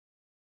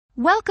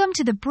Welcome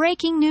to the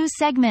breaking news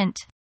segment.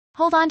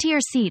 Hold on to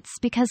your seats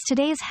because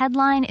today's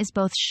headline is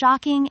both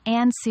shocking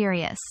and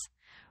serious.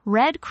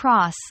 Red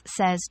Cross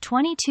says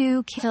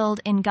 22 killed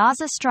in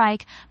Gaza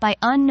strike by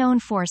unknown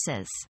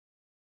forces.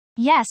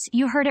 Yes,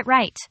 you heard it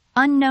right.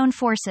 Unknown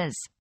forces.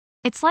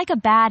 It's like a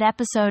bad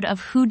episode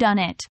of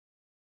Whodunit.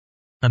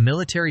 A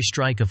military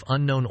strike of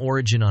unknown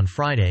origin on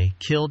Friday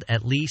killed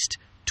at least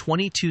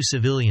 22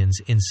 civilians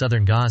in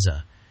southern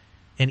Gaza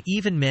and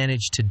even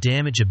managed to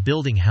damage a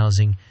building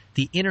housing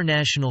the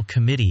International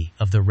Committee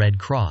of the Red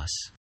Cross.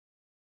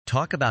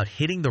 Talk about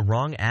hitting the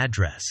wrong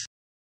address.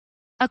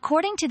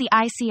 According to the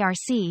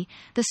ICRC,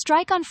 the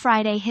strike on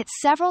Friday hit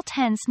several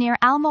tents near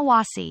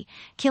Al-Mawasi,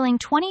 killing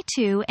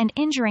 22 and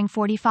injuring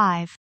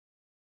 45.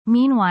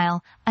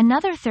 Meanwhile,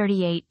 another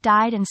 38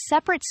 died in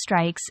separate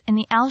strikes in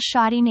the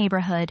Al-Shadi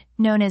neighborhood,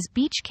 known as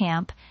Beach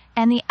Camp,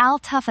 and the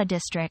Al-Tufa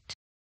district.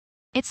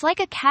 It's like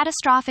a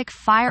catastrophic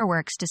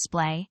fireworks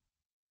display,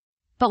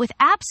 but with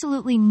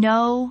absolutely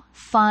no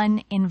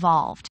fun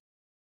involved.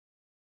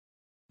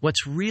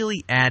 What's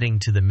really adding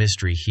to the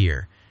mystery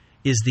here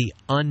is the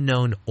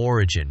unknown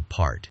origin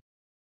part.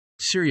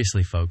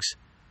 Seriously, folks,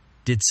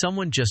 did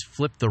someone just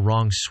flip the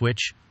wrong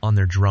switch on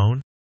their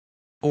drone?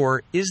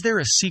 Or is there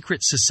a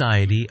secret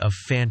society of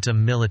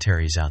phantom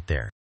militaries out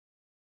there?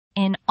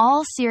 In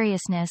all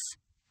seriousness,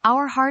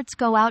 our hearts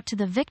go out to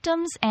the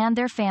victims and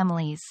their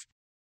families.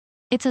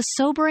 It's a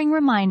sobering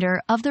reminder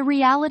of the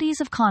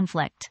realities of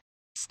conflict.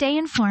 Stay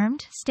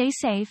informed, stay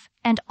safe,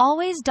 and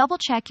always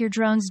double-check your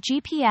drone's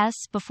GPS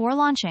before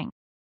launching.